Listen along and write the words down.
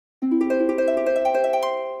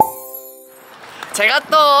제가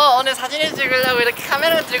또 오늘 사진을 찍으려고 이렇게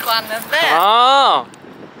카메라를 들고 왔는데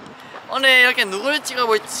오늘 이렇게 누구를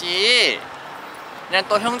찍어볼지 그냥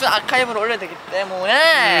또 형준 아카이브로 올려야 되기 때문에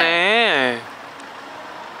네.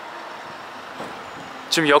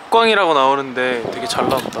 지금 역광이라고 나오는데 되게 잘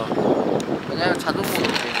나왔다. 왜냐면 자동으로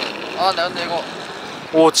돼. 아, 나 근데 이거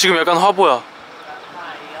오, 지금 약간 화보야.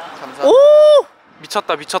 감사합니다. 오!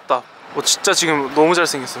 미쳤다, 미쳤다. 오, 진짜 지금 너무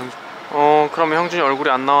잘생겼어. 그러면 형준이 얼굴이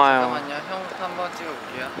안 나와요. 잠깐만요, 형부터 한번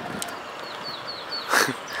찍어볼게요.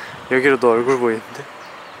 여기로 너 얼굴 보이는데?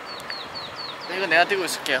 이거 내가 들고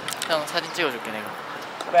있을게요. 형 사진 찍어줄게 내가.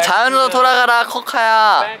 자연으로 돌아가라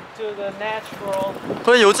코카야. Back to the natural.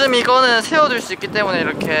 그리고 요즘 이거는 세워둘 수 있기 때문에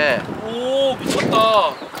이렇게. 오,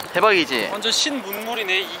 미쳤다. 대박이지? 완전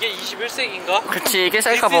신문물이네. 이게 21세기인가? 그치, 이게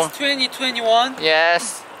셀카봉. This is 2021.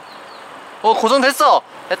 예스. 오, 고정됐어.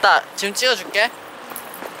 됐다. 지금 찍어줄게.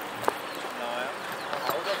 나와요?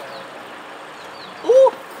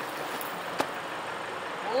 오!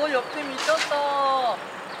 오, 옆에 미쳤다.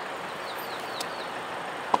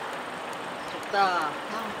 됐다.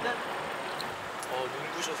 다음 끝.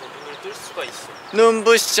 눈부셔서 눈을 뜰 수가 있어.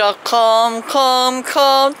 눈부셔 come come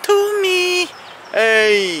come to me.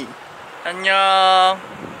 에이. 안녕.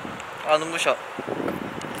 아, 눈부셔.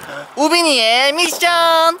 우빈이의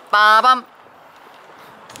미션 빠밤.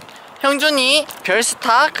 형준이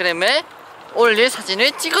별스타그램에 올릴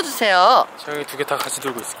사진을 찍어주세요. 재영이 2개 다 같이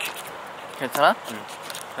들고 있을게. 괜찮아? 응.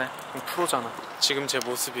 그래. 프로잖아. 지금 제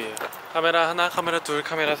모습이에요. 카메라 하나, 카메라 둘,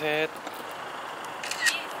 카메라 셋.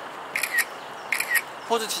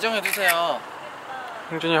 포즈 지정해주세요.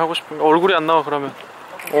 형준이 하고 싶은 거. 얼굴이 안 나와 그러면.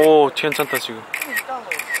 오, 괜찮다 지금.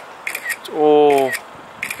 오,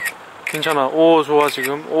 괜찮아. 오, 좋아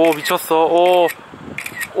지금. 오, 미쳤어.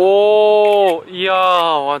 오, 이야,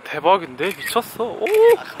 와 대박인데? 미쳤어. 오,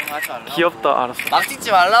 아, 그런 거 하지 말라고. 귀엽다. 알았어. 막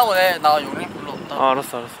찍지 말라고. 나 용량 별로 없다.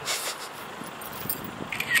 알았어.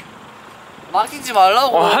 막 찍지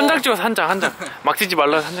말라고. 한 장 찍었어, 한 장. 막 찍지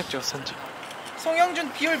말라. 한 장 찍었어, 한 장.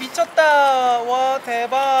 송영준 비율 미쳤다. 와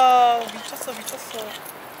대박. 미쳤어.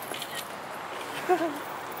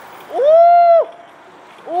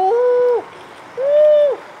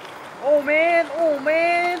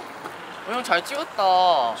 오맨. 형 잘 찍었다.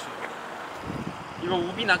 이거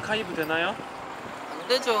우빈 아카이브 되나요? 안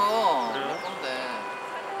되죠. 그래요? 건데.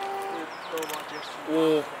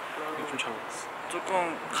 오, 이거 좀 잘 먹었어.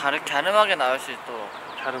 조금 갸름하게 나올지 또.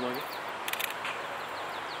 갸름하게?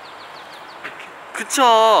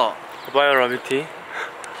 그쵸. 봐요, 라비티.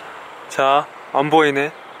 자, 안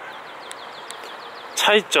보이네.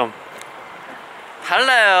 차이점.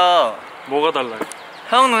 달라요. 뭐가 달라요?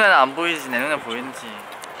 형 눈에는 안 보이지, 내 눈에 보이는지.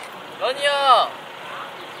 런이 형!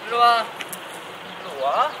 일로 와.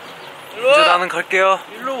 이제 나는 갈게요.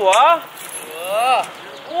 일로 와.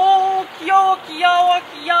 오 귀여워.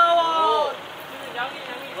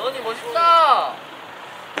 런이 멋있다.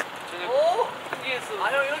 오, 아,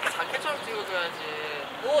 형 이렇게 자켓처럼 찍어줘야지.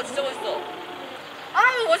 오, 진짜 멋있어.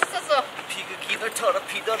 아유, 멋있었어. 비그 기둥처럼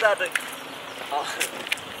비더다를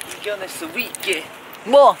이겨낼 수 있게.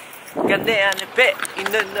 뭐? 내 안에 배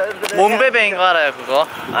있는 너를. 몸베베인 거 알아요, 그거?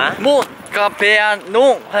 아? 뭐가 배안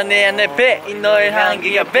농, 내 안에 배, 이 너의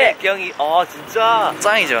향기가 배. 배경이 진짜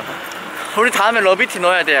짱이죠. 우리 다음에 러비티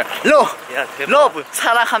넣어야 돼요. 야 대박. 러브,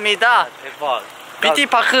 사랑합니다. 대박.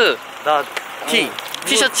 비티파크, 나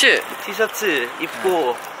티셔츠. 티셔츠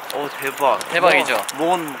입고 대박. 대박이죠.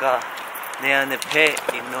 뭔가 내 안에 배,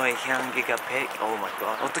 이 너의 향기가 배. 오 마이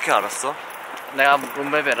갓. 어떻게 알았어? 내가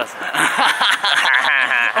몸베베라서.